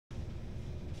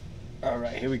All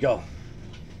right, here we go.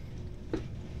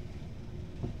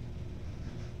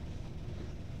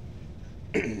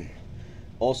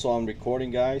 Also, I'm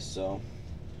recording, guys, so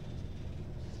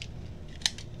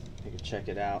you can check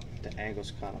it out. The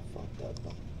angle's kind of fucked up,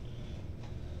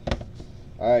 though.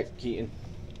 All right, Keaton,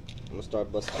 I'm gonna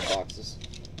start busting the boxes.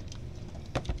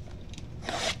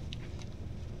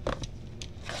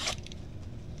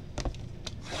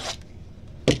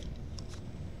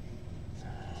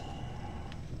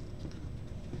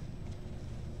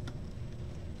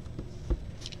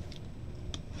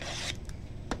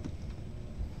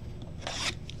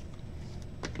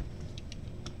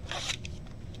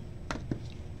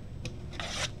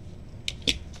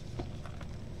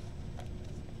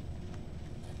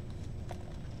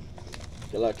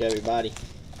 Good luck, everybody.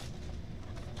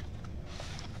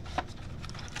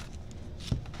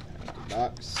 Empty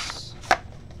box.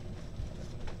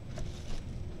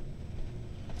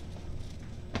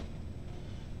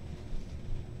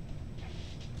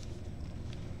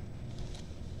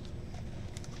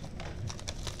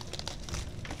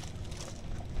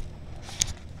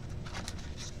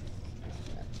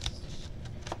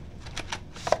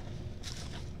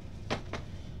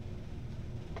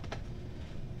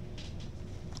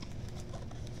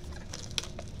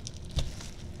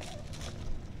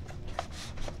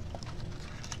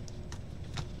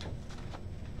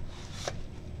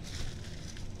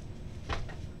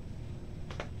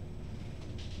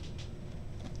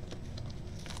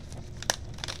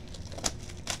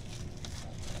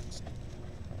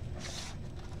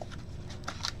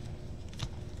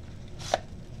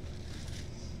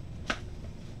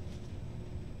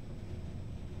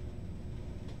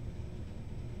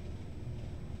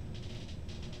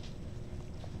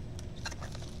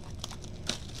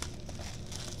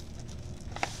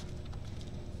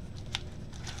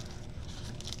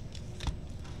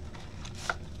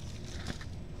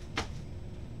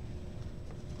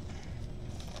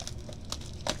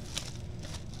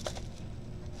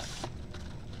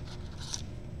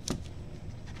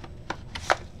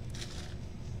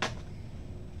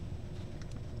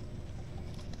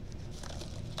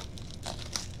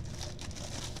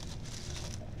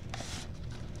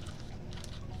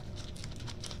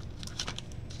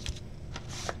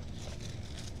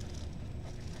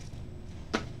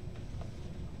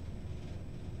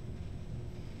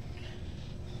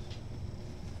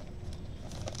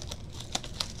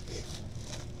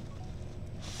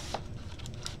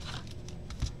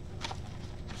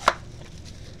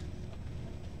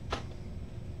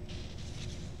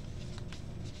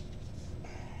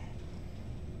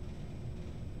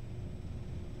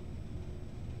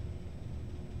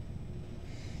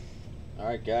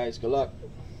 Alright, guys, good luck.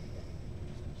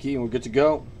 Keaton, we're good to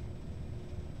go.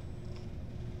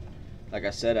 Like I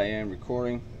said, I am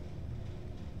recording.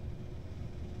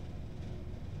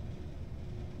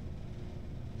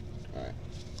 Alright.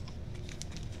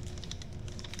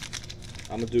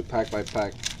 I'm gonna do pack by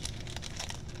pack.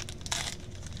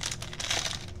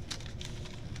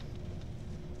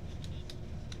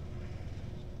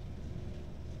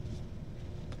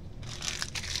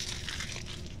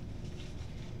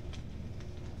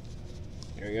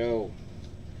 Here we go.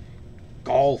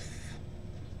 Golf.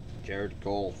 Jared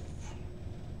Golf.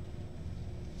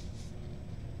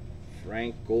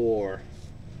 Frank Gore.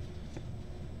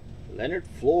 Leonard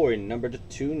Floyd, number to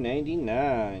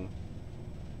 299.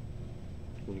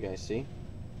 What do you guys see?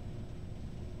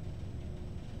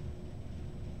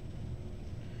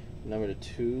 Number to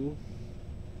 2.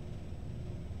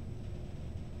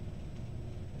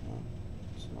 Oh,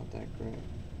 it's not that great.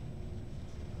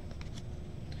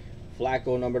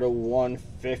 Flacco, number to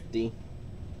 150.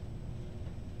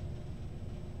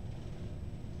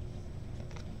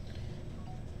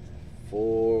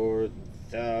 For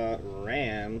the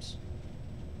Rams,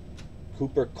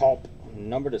 Cooper Kupp,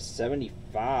 number to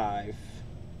 75.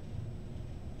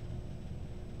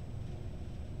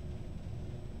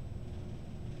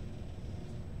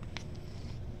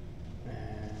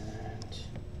 And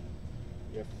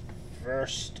your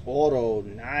first auto,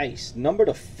 nice. Number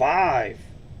to 5.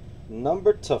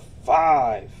 Number to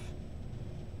 5.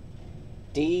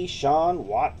 Deshaun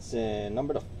Watson,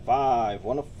 number to 5.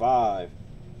 1 of 5.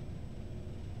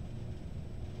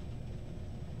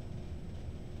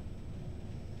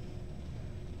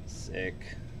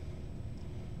 Sick.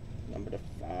 Number to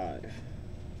 5.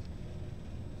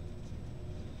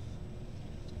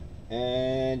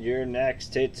 And your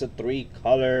next, it's a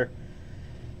 3-color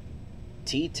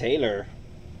T. Taylor.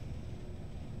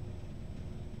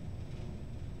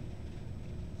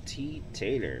 T.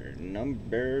 Taylor,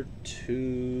 number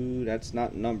 2. That's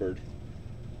not numbered.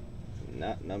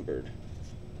 Not numbered.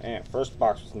 Man, first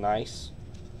box was nice.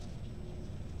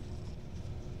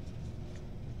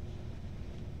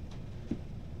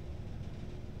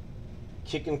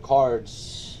 Kicking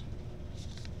cards.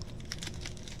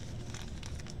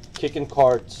 Kicking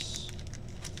cards.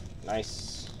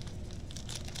 Nice.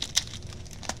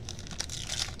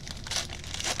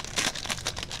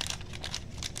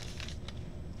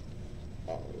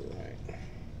 All right.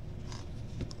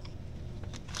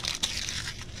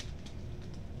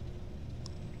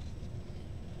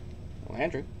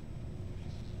 Andrew.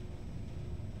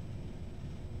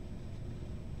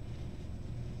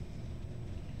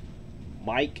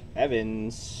 Mike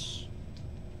Evans.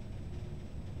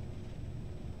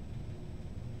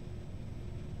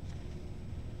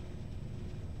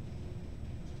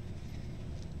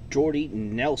 Jordy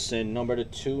Nelson, number to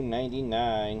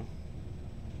 299.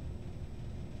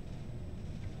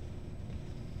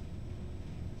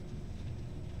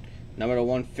 Number to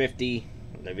 150,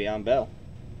 Le'Veon Bell.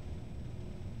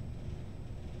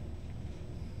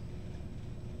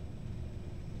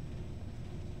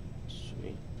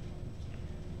 Sweet.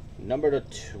 Number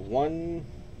to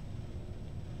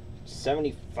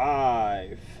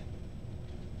 175,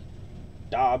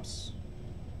 Dobbs.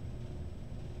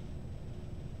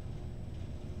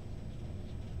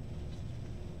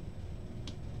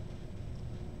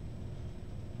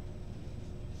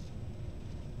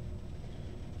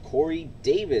 Corey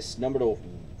Davis, number to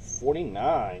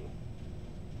 49.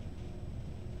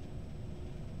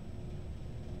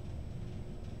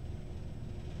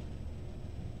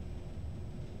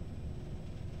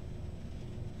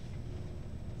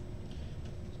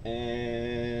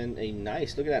 And a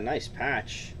nice, look at that nice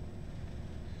patch.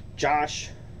 Josh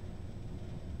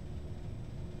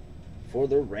for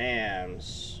the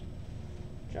Rams.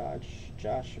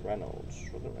 Josh Reynolds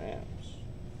for the Rams.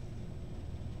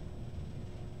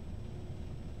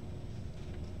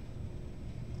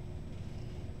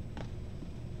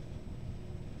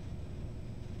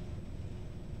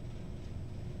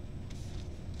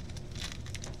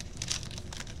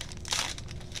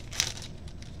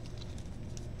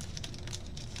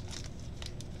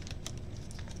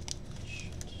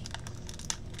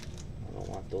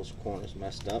 Those corners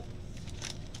messed up.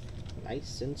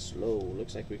 Nice and slow.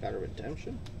 Looks like we got a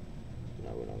redemption.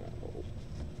 No, we don't got. Oh.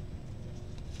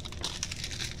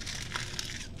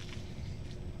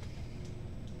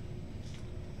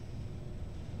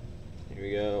 Here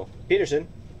we go. Peterson.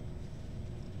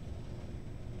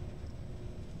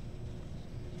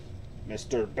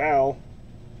 Mr. Bell.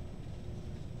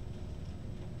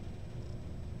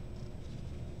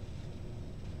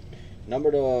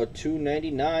 Number to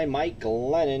 299, Mike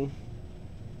Glennon.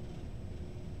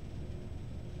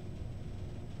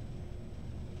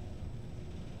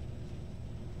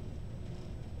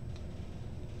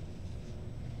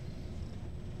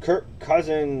 Kirk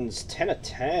Cousins, 10 of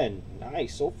 10.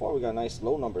 Nice. So far, we got nice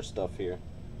low number stuff here.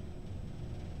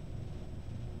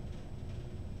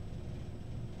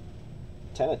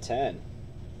 Ten of 10.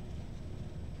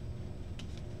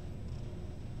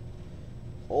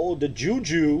 Oh, the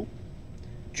Juju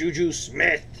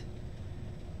Smith,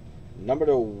 number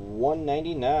to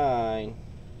 199.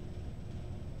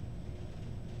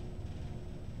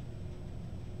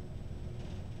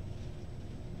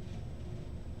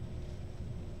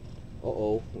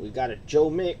 Uh-oh, we got a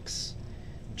Joe Mix.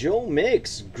 Joe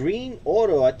Mix, green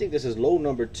auto. I think this is low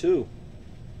number 2.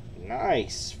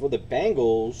 Nice. For the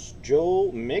Bengals,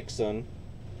 Joe Mixon.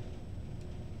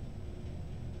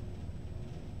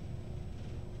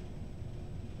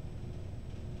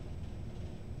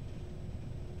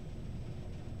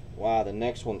 Wow, the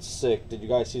next one's sick. Did you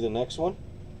guys see the next one?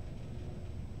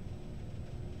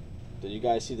 Did you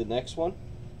guys see the next one?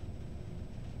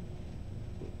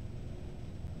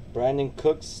 Brandon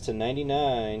Cooks to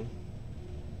 99.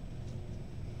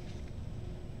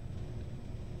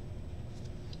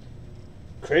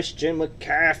 Christian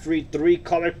McCaffrey,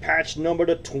 3-color patch, number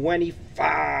to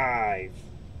 25.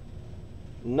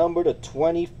 Number to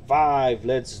 25.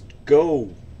 Let's go.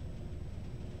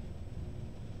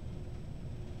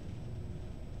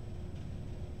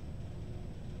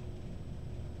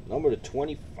 Number to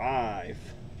 25.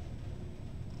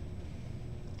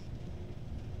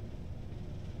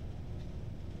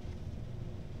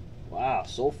 Wow,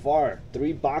 so far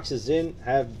 3 boxes in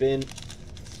have been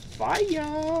fire. Here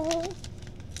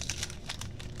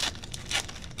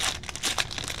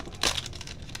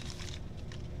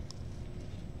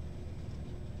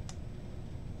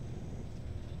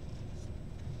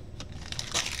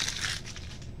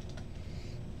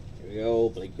we go,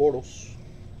 Blake Bortles.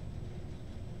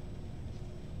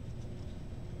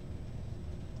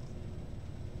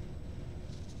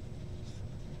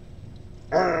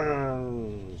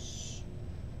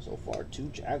 far, 2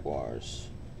 Jaguars.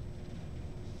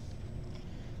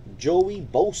 Joey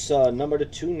Bosa, number to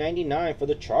 299 for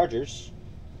the Chargers.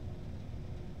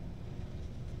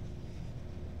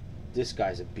 This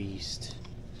guy's a beast.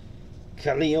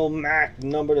 Khalil Mack,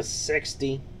 number to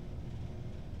 60.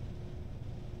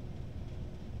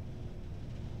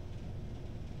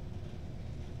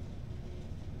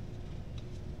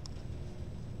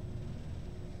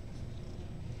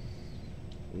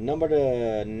 Number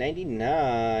to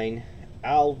 99,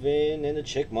 Alvin and the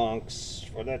Chickmunks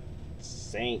for the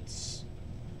Saints.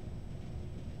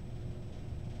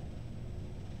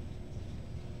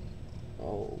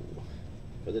 Oh,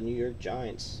 for the New York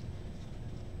Giants.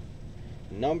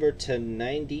 Number to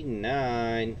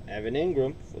 99, Evan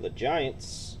Ingram for the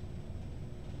Giants.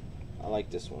 I like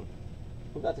this one.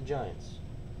 Who got the Giants?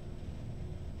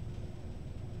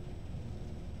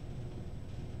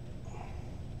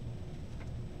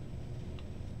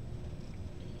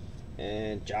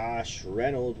 And Josh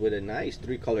Reynolds with a nice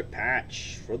 3-color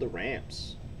patch for the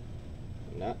Rams.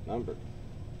 Not numbered.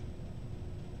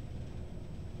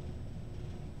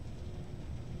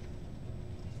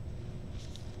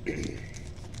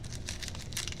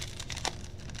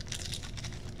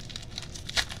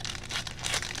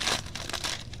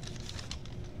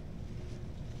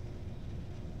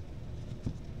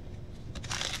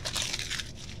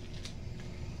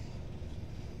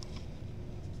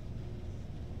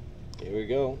 Here we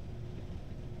go.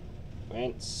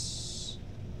 Wentz.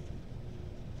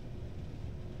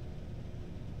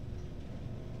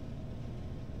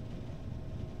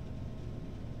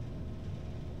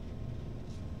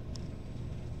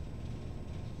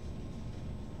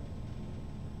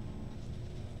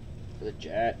 For the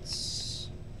Jets.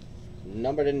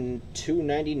 Number to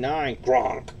 299,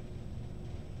 Gronk.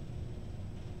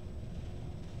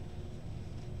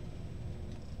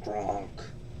 Gronk.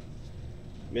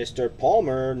 Mr.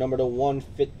 Palmer, number to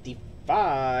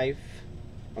 155.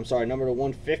 I'm sorry, number to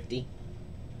 150.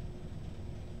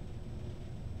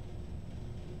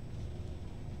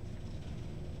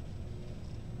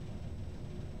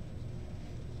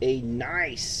 A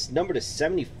nice number to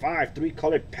 75,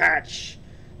 3-colored patch.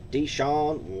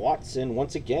 Deshaun Watson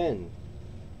once again.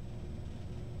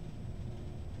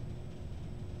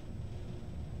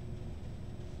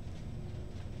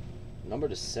 Number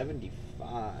to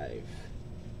 75.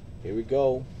 Here we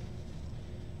go.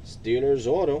 Steelers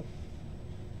auto.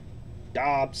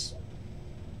 Dobbs.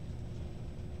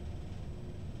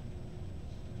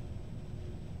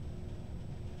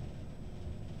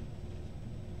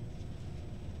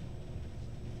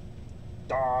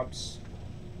 Dobbs.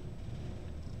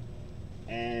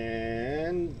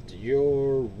 And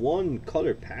your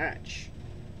 1-color patch.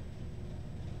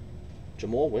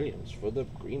 Jamal Williams for the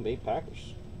Green Bay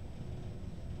Packers.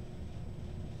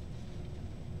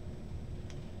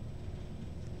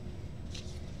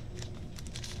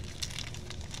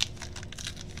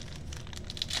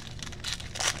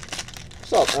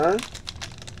 What's up, Ern?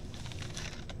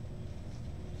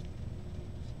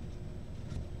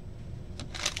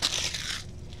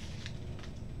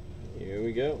 Here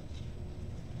we go.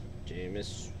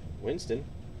 Jameis Winston.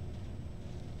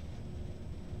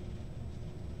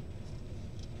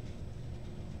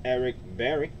 Eric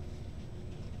Berry.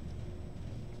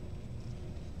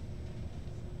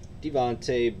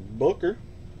 Devontae Booker.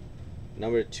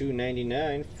 Number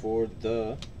 299 for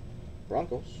the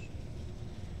Broncos.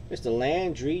 Mr.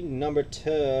 Landry, number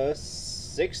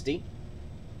 260.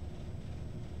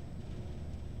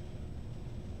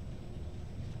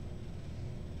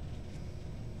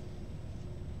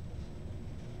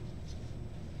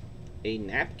 A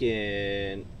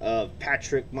napkin of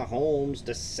Patrick Mahomes,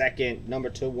 the second, number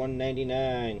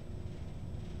 2/199.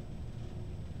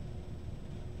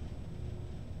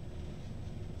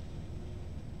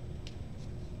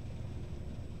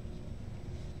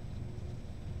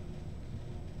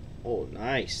 Oh,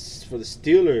 nice. For the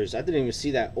Steelers. I didn't even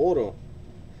see that auto.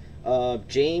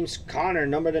 James Conner,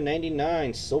 number to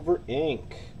 99. Silver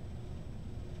ink.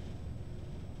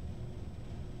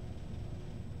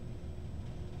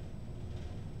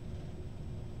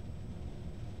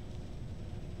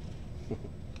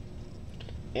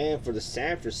 And for the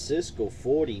San Francisco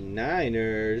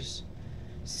 49ers,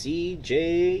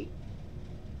 CJ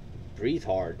Breathe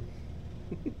Hard.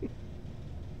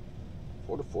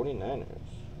 For the 49ers.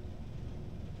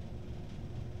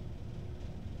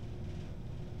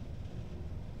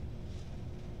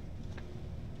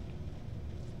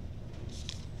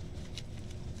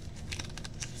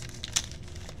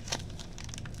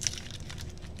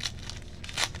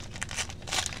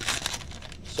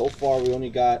 So far, we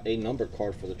only got a number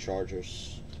card for the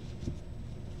Chargers.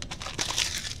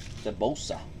 The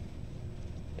Bosa.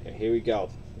 Here we go.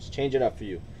 Let's change it up for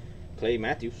you. Clay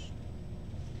Matthews.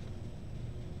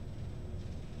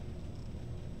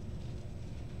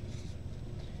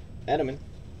 Edelman.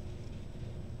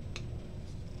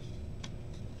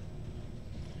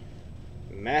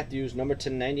 Matthews, number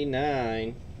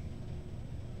 299.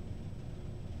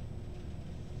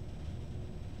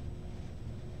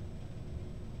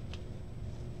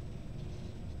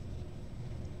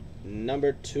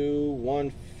 Number 2,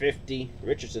 150,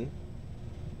 Richardson.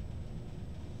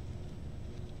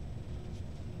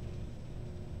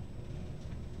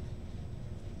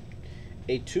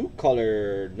 A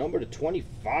 2-color, number to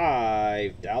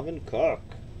 25, Dalvin Cook.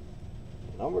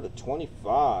 Number to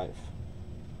 25.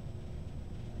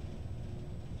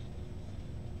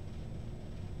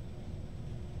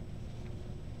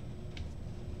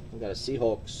 We got a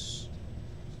Seahawks.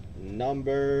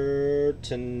 Number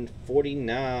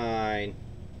 49,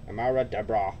 Amara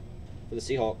Debra for the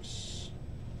Seahawks.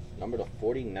 Number to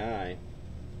 49.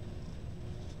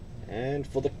 And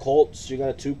for the Colts, you got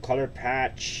a 2-color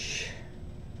patch.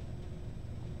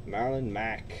 Marlon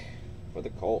Mack for the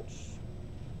Colts.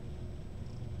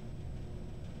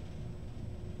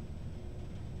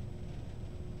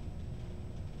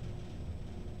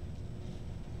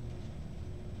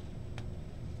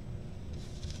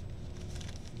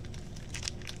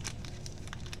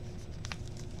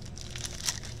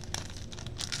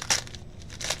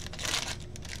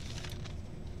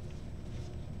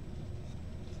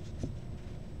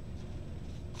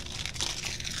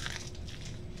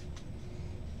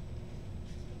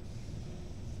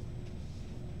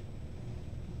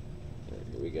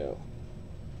 Here we go.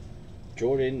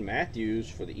 Jordan Matthews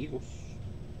for the Eagles.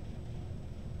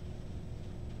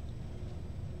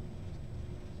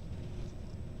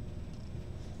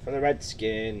 For the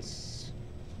Redskins.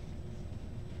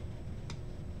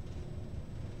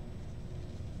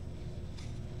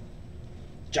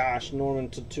 Josh Norman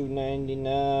to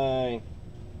 299.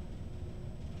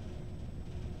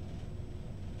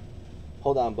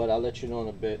 Hold on, bud. I'll let you know in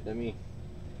a bit.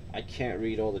 I can't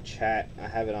read all the chat. I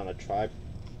have it on a tribe.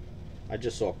 I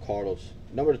just saw Carlos.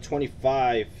 Number to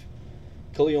 25,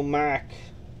 Khalil Mack.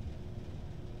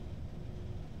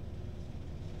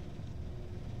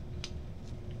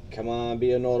 Come on,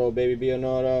 be an auto, baby, be an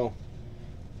auto.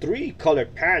 3-color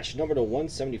patch, number to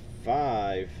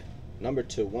 175. Number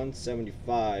to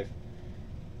 175.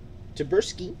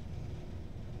 Taberski.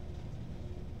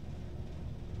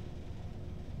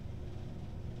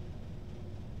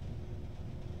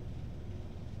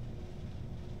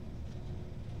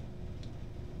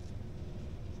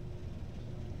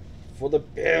 For the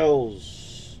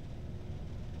Bills,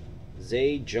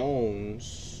 Zay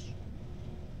Jones.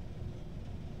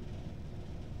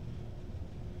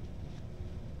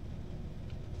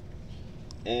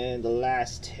 And the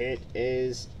last hit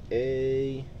is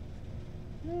a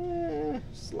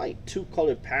slight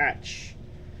 2-color patch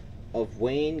of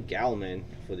Wayne Gallman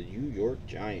for the New York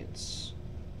Giants.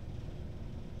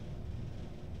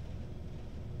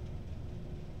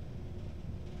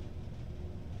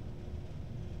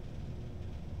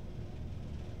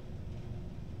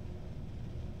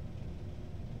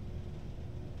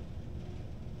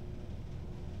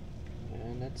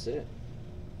 And that's it.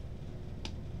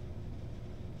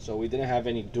 So we didn't have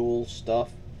any dual stuff,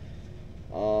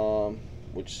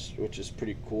 which is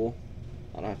pretty cool.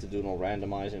 I don't have to do no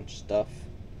randomizing stuff.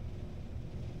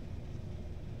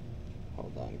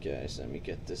 Hold on, guys. Let me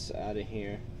get this out of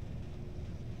here.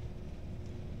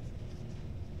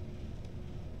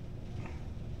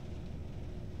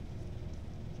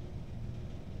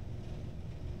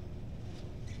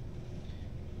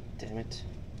 Damn it.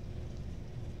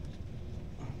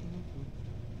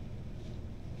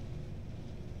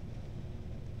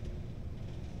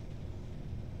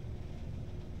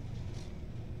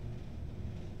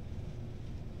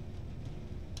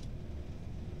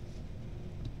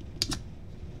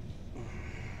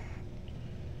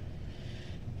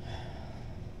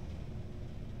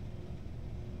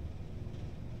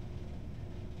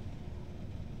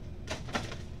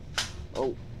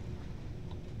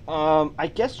 I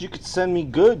guess you could send me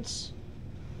goods.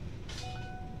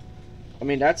 I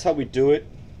mean, that's how we do it.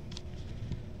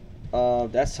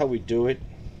 That's how we do it.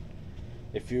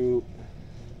 If you...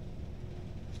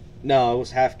 No, it was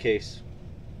half case.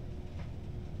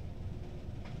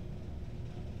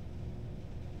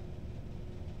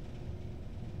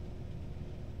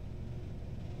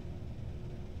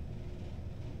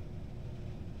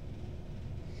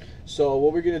 So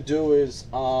what we're gonna do is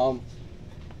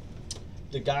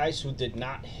the guys who did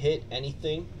not hit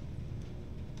anything,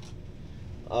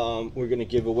 we're gonna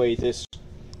give away this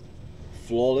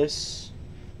Flawless.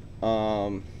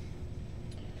 Number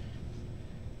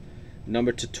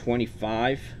to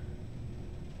 25.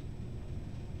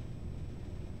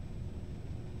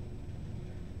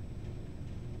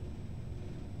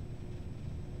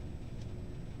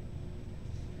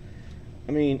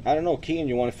 I mean, I don't know, Keaton,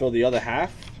 you want to fill the other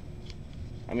half?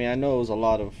 I mean, I know it was a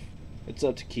lot of... It's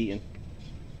up to Keaton.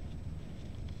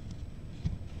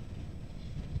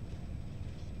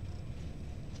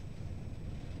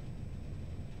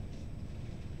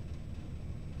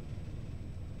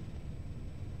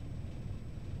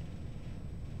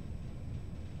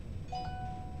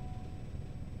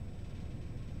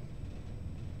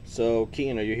 So,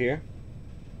 Keaton, are you here?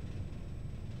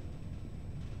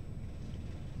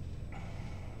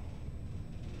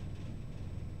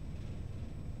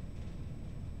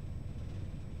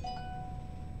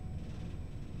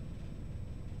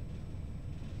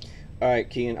 Alright,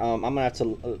 Keaton, I'm gonna have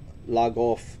to log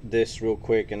off this real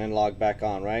quick and then log back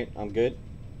on, right? I'm good?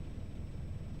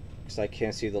 Because I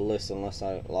can't see the list unless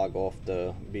I log off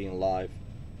the being live.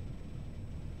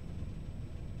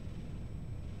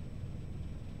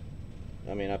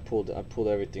 I mean, I pulled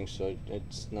everything, so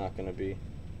it's not gonna be...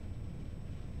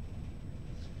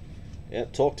 Yeah,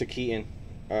 talk to Keaton.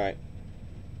 Alright.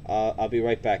 I'll be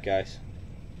right back, guys.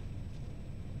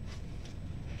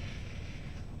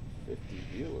 50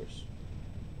 viewers.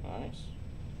 Nice.